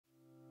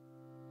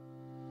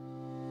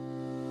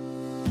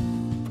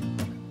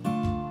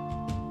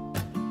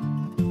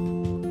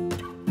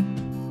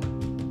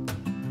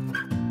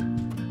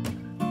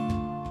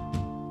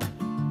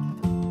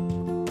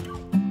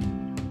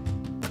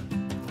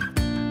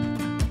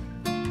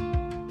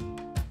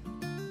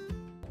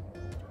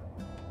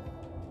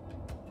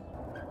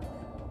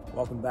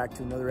Welcome back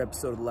to another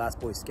episode of the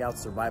Last Boy Scout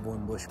Survival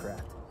in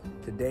Bushcraft.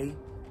 Today,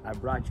 I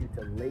brought you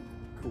to Lake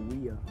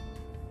Kaweah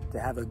to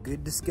have a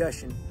good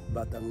discussion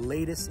about the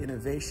latest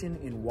innovation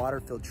in water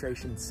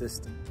filtration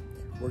system.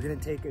 We're gonna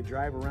take a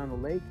drive around the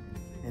lake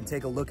and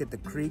take a look at the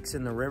creeks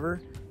in the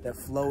river that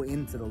flow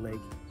into the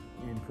lake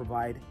and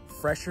provide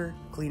fresher,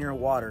 cleaner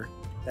water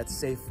that's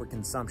safe for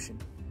consumption,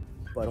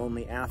 but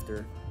only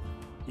after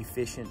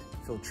efficient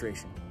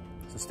filtration.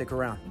 So stick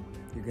around,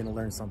 you're gonna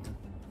learn something.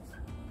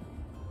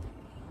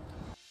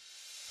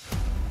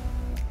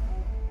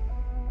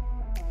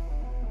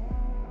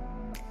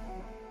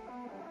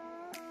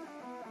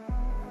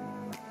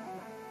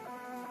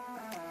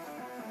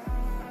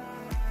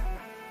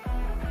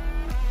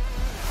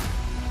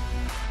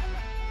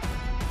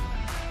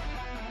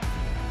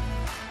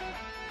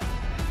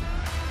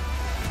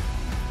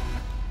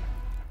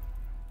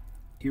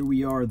 Here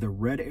we are, the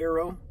red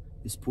arrow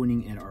is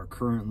pointing at our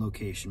current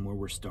location where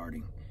we're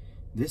starting.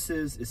 This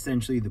is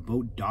essentially the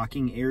boat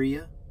docking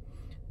area,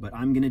 but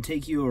I'm gonna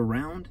take you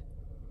around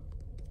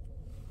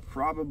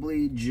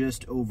probably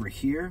just over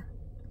here.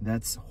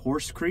 That's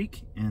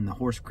Horsecreek and the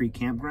Horsecreek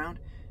campground.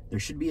 There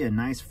should be a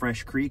nice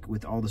fresh creek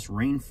with all this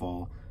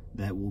rainfall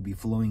that will be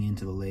flowing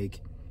into the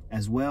lake,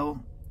 as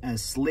well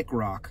as Slick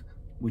Rock,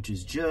 which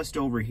is just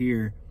over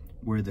here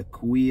where the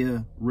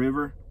Kaweah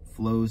River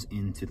flows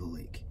into the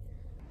lake.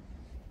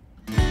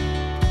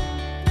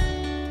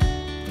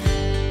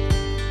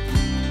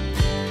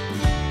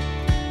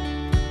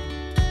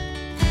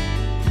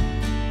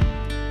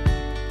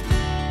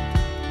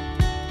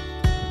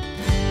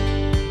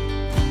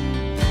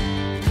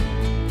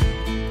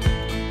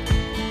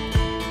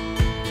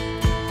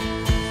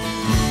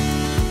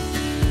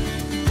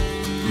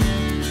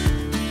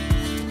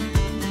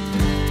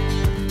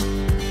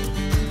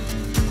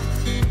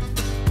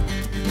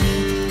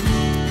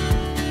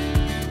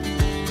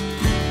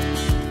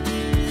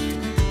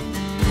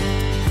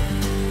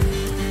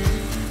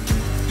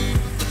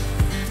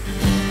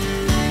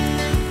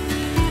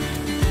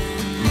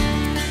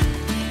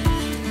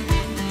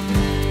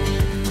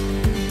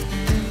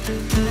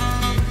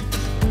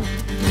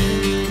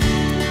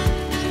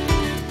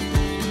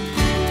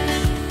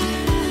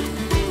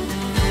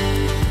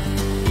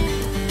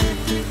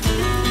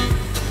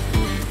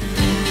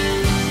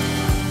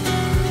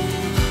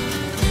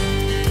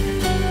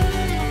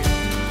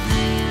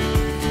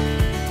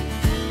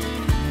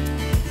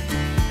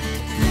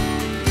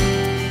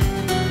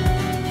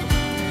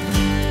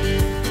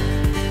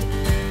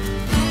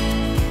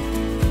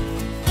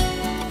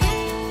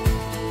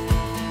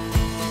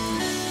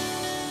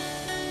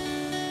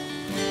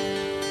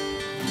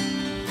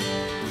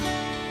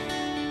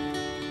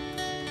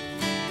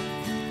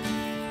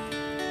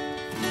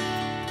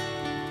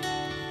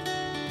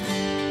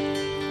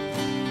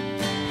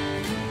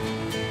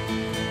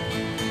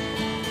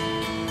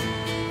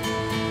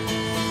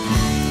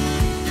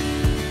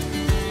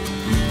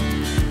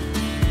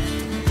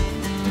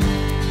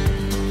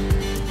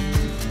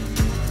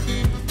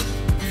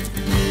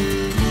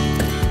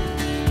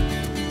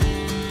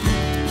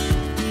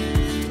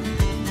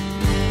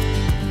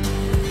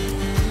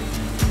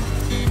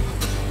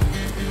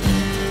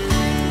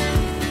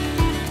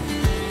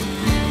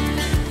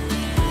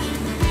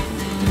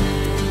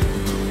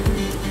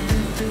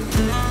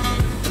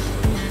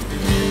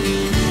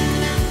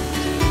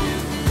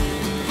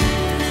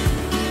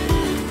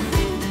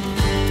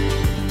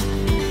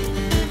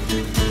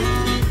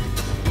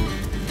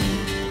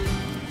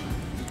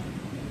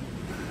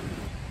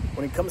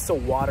 When it comes to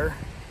water,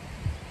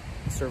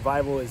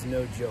 survival is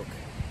no joke.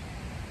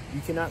 You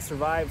cannot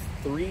survive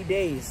 3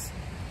 days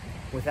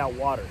without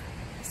water,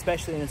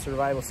 especially in a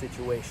survival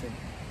situation.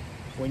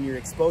 When you're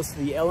exposed to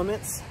the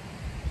elements,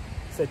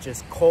 such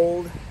as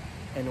cold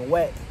and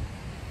wet,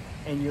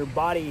 and your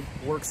body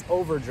works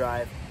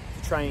overdrive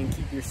to try and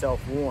keep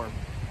yourself warm,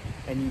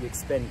 and you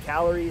expend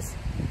calories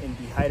and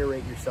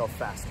dehydrate yourself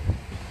faster.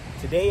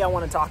 Today I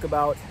want to talk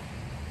about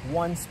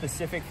one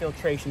specific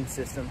filtration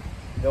system,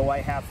 though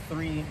I have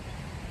 3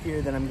 here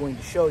that I'm going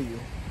to show you.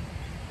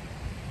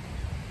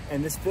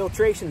 And this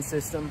filtration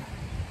system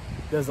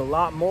does a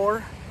lot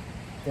more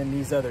than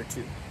these other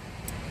 2.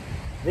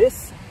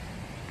 This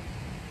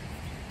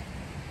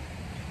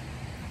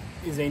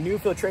is a new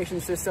filtration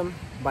system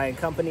by a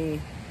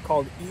company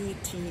called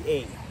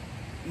E.T.A.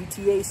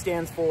 E.T.A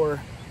stands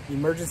for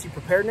Emergency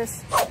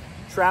Preparedness,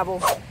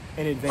 Travel,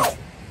 and Adventure.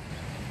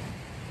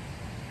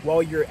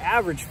 While your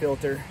average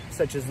filter,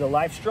 such as the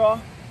Life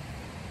Straw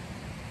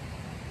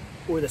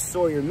or the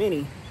Sawyer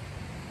Mini,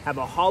 have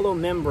a hollow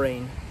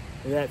membrane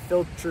that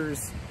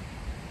filters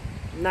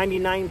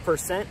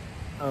 99%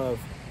 of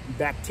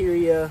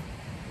bacteria,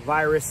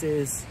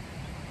 viruses,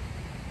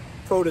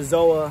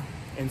 protozoa,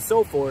 and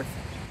so forth,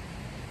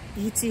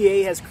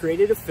 E.T.A has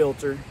created a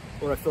filter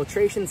or a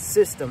filtration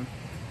system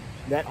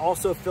that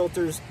also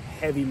filters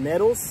heavy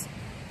metals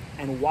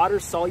and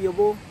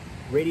water-soluble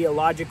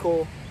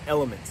radiological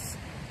elements.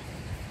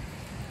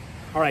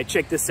 All right,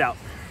 check this out.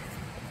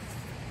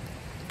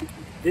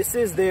 This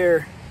is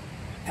their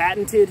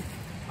patented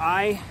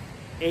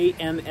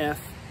IAMF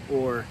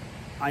or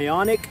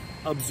ionic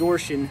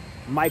absorption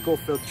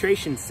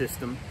microfiltration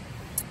system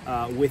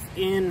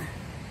within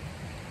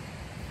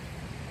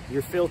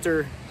your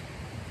filter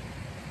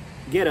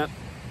getup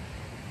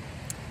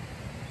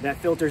that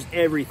filters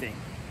everything.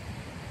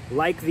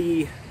 Like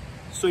the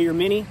Sawyer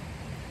Mini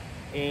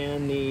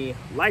and the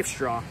Life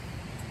Straw,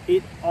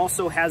 it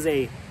also has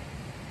a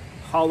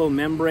hollow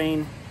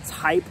membrane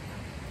type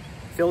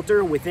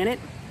filter within it.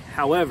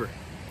 However,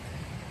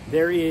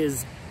 there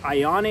is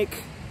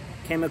ionic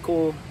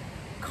chemical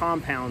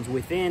compounds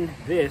within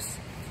this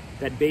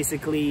that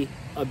basically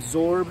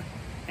absorb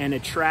and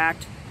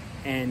attract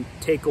and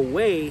take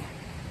away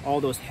all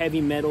those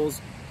heavy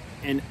metals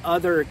and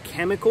other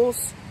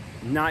chemicals,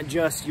 not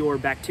just your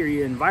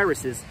bacteria and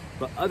viruses,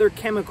 but other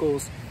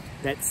chemicals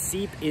that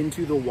seep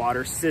into the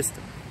water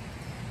system.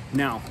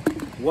 Now,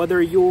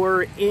 whether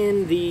you're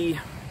in the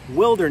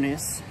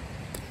wilderness,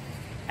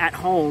 at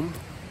home,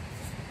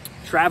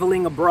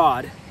 traveling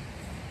abroad,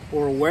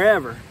 or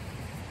wherever,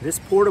 this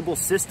portable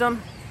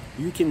system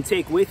you can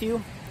take with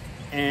you,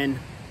 and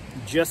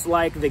just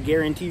like the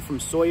guarantee from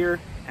Sawyer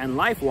and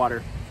Life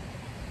Water,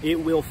 it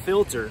will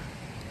filter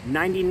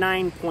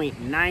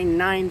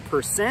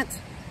 99.99%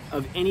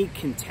 of any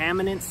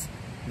contaminants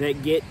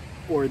that get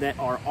or that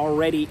are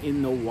already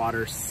in the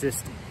water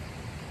system.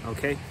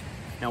 Okay,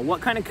 now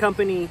what kind of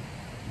company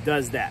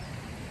does that?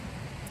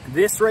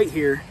 This right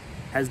here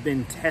has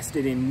been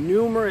tested in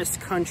numerous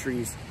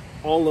countries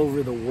all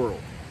over the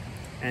world,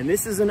 and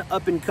this is an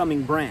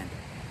up-and-coming brand.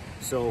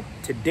 So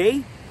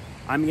today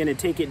I'm going to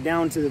take it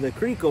down to the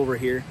creek over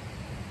here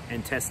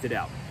and test it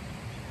out.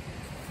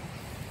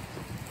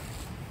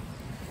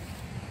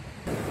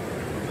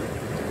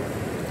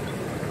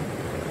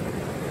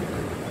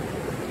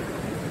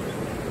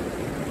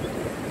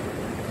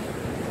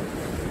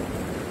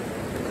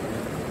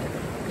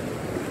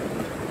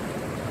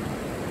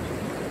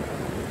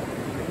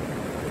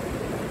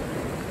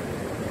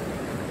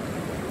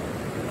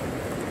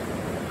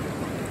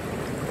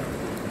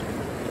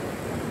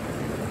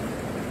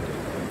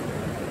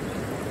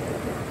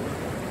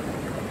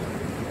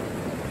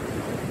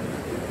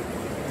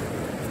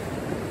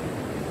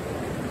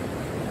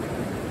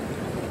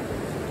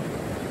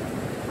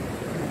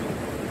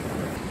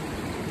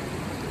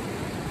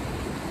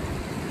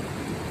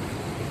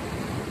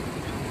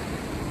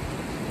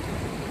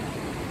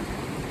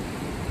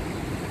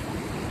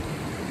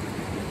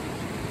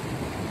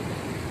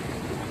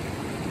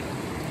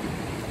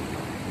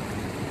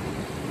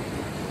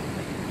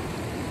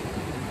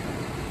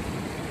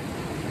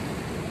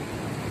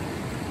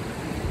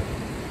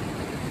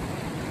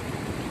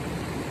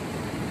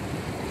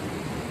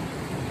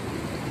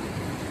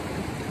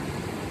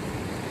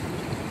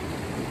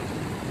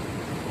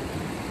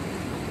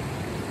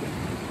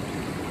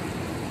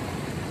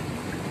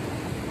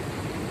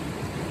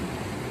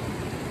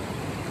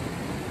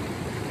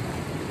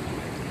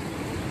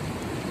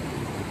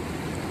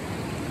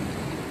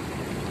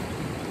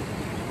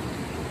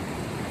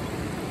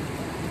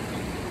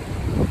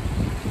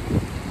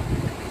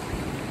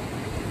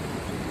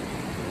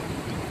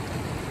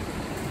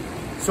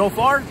 So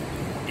far,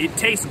 it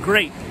tastes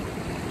great.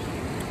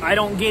 I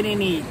don't get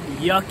any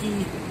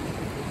yucky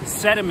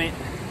sediment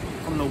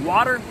from the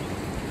water.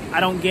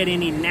 I don't get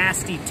any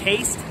nasty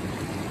taste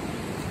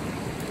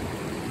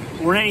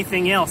or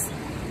anything else.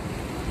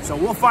 So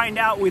we'll find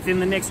out within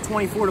the next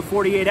 24 to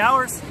 48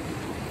 hours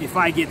if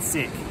I get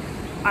sick.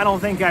 I don't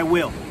think I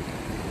will.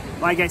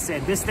 Like I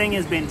said, this thing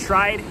has been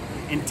tried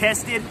and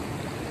tested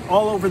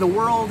all over the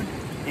world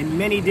in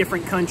many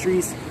different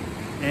countries,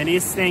 and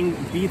this thing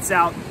beats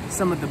out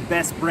some of the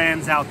best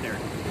brands out there.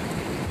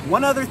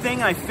 One other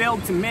thing I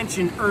failed to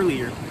mention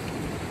earlier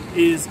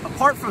is,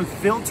 apart from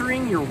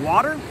filtering your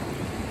water,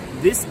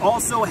 this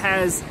also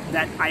has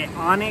that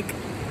ionic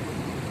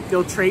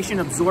filtration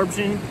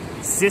absorption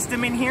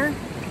system in here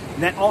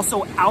that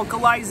also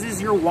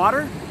alkalizes your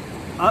water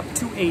up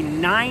to a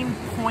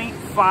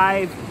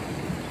 9.5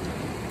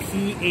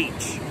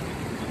 pH.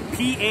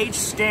 pH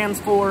stands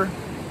for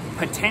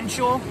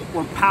potential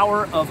or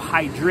power of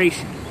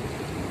hydration.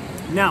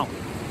 Now,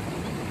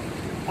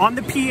 on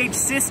the pH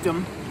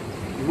system,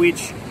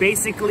 which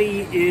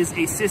basically is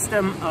a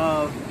system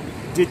of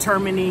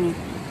determining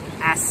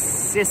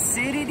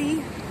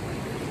acidity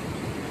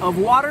of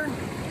water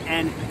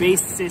and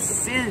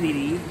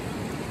basicity,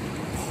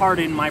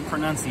 pardon my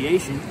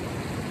pronunciation,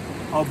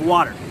 of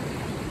water.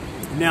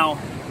 Now,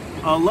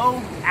 a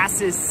low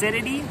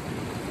acidity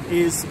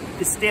is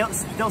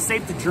still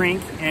safe to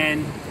drink,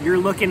 and you're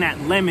looking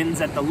at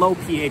lemons at the low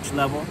pH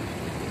level.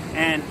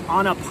 And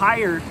on up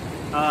higher,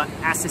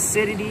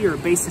 acidity or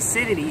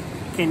basicity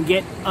can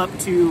get up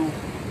to,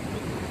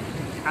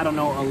 I don't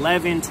know,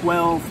 11,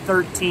 12,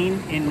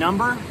 13 in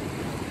number.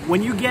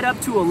 When you get up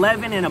to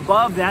 11 and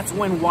above, that's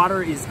when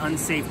water is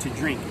unsafe to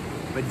drink.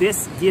 But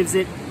this gives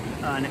it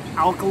an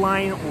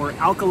alkaline or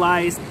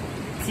alkalized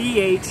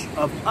pH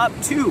of up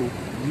to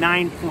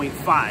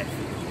 9.5,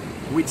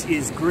 which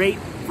is great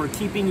for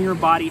keeping your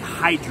body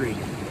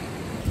hydrated.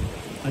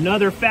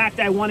 Another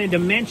fact I wanted to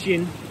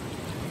mention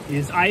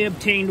is I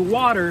obtained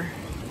water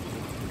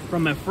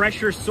from a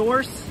fresher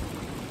source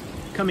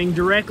coming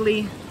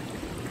directly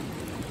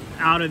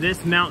out of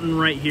this mountain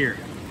right here,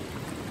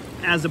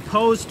 as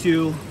opposed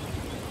to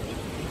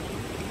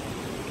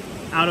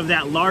out of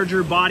that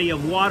larger body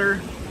of water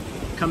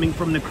coming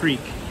from the creek.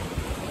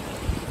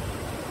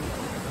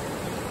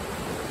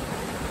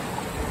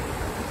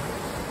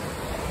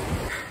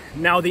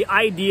 Now, the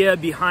idea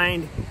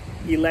behind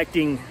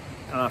electing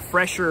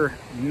fresher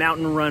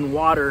mountain run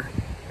water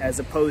as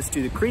opposed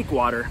to the creek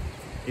water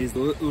is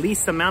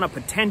least amount of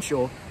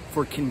potential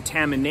for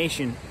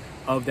contamination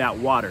of that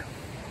water.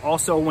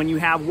 Also, when you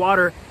have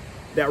water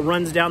that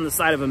runs down the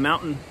side of a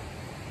mountain,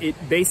 it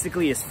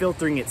basically is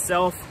filtering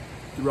itself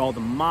through all the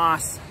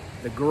moss,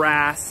 the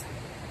grass,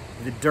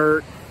 the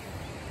dirt,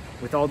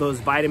 with all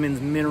those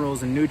vitamins,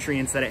 minerals, and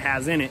nutrients that it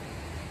has in it,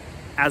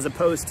 as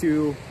opposed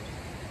to,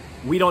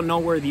 we don't know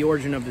where the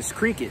origin of this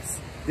creek is.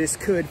 This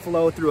could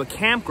flow through a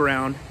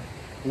campground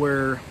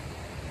where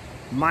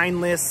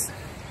mindless,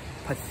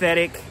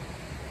 pathetic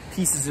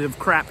pieces of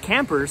crap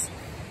campers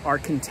are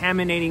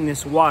contaminating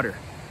this water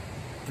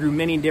through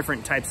many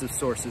different types of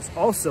sources.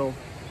 Also,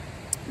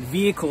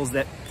 vehicles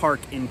that park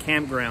in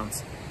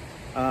campgrounds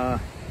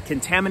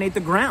contaminate the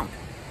ground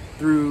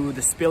through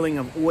the spilling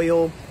of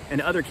oil and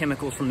other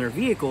chemicals from their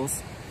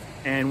vehicles.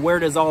 And where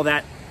does all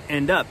that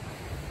end up?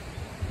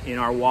 In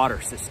our water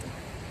system.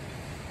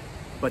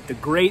 But the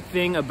great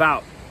thing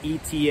about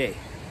E.T.A,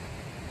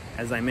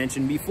 as I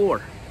mentioned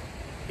before,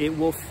 it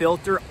will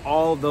filter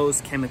all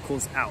those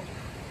chemicals out.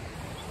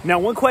 Now,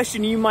 one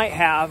question you might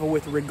have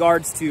with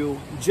regards to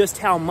just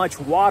how much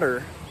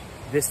water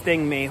this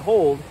thing may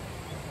hold,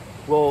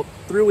 well,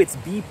 through its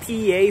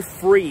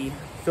BPA-free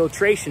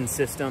filtration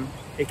system,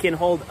 it can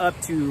hold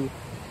up to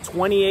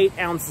 28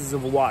 ounces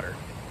of water.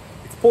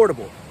 It's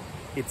portable,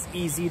 it's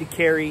easy to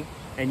carry,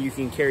 and you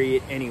can carry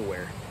it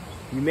anywhere.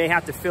 You may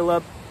have to fill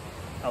up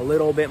a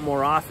little bit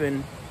more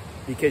often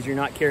because you're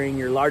not carrying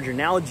your larger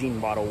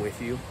Nalgene bottle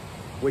with you,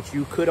 which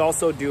you could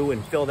also do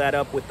and fill that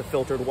up with the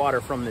filtered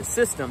water from this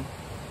system.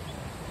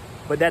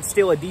 But that's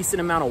still a decent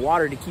amount of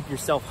water to keep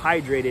yourself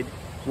hydrated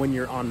when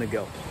you're on the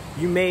go.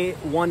 You may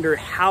wonder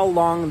how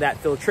long that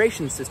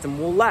filtration system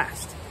will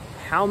last.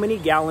 How many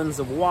gallons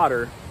of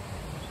water,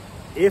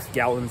 if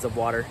gallons of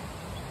water,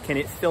 can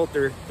it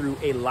filter through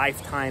a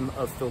lifetime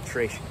of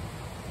filtration?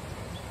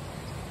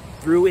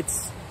 Through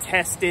its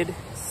tested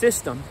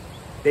system,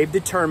 they've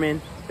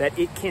determined that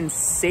it can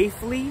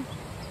safely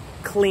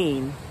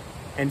clean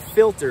and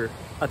filter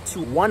up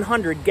to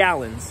 100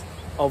 gallons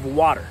of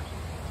water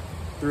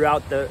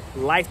throughout the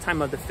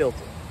lifetime of the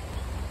filter.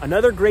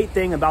 Another great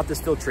thing about this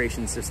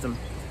filtration system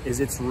is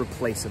it's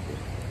replaceable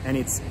and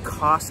it's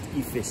cost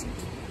efficient.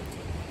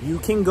 You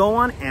can go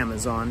on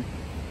Amazon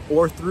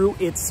or through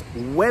its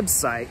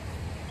website,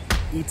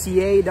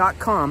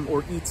 eta.com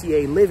or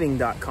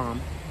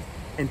etaliving.com,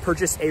 and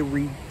purchase a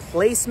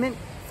replacement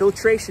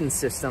filtration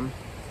system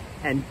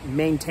and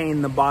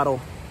maintain the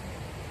bottle,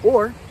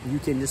 or you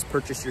can just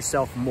purchase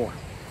yourself more.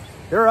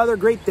 There are other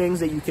great things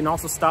that you can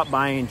also stop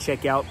by and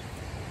check out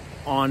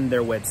on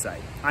their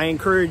website. I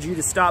encourage you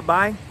to stop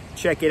by,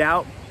 check it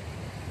out,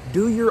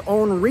 do your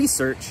own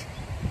research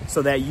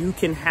so that you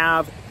can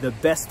have the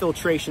best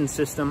filtration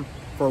system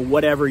for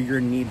whatever your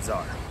needs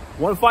are.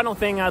 One final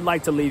thing I'd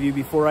like to leave you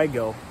before I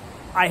go,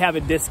 I have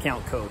a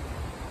discount code.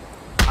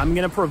 I'm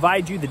gonna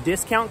provide you the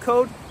discount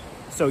code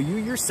so you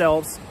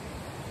yourselves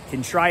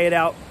can try it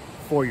out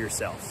for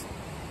yourselves.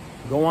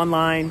 Go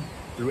online,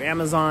 through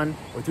Amazon,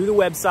 or through the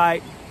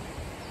website,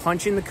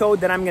 punch in the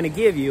code that I'm gonna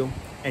give you,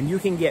 and you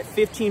can get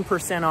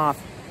 15%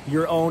 off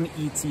your own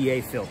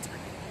E.T.A filter.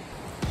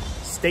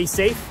 Stay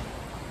safe,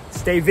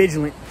 stay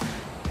vigilant.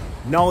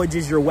 Knowledge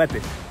is your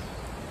weapon.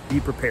 Be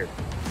prepared.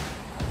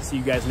 See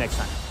you guys next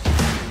time.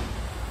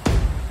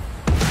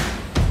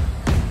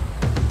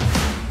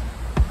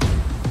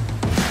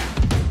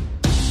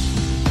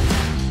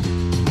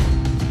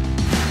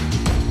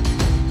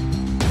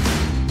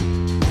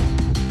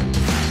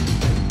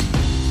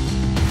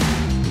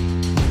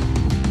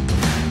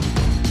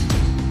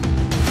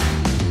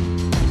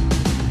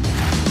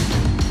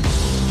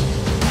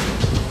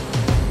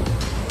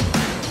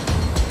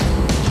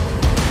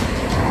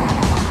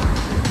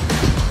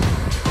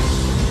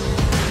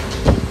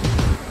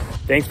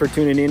 Thanks for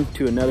tuning in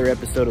to another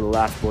episode of The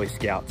Last Boy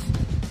Scouts.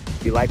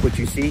 If you like what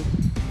you see,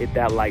 hit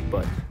that like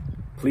button.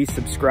 Please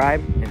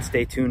subscribe and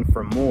stay tuned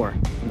for more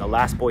from The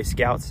Last Boy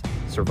Scouts,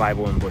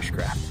 Survival and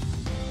Bushcraft.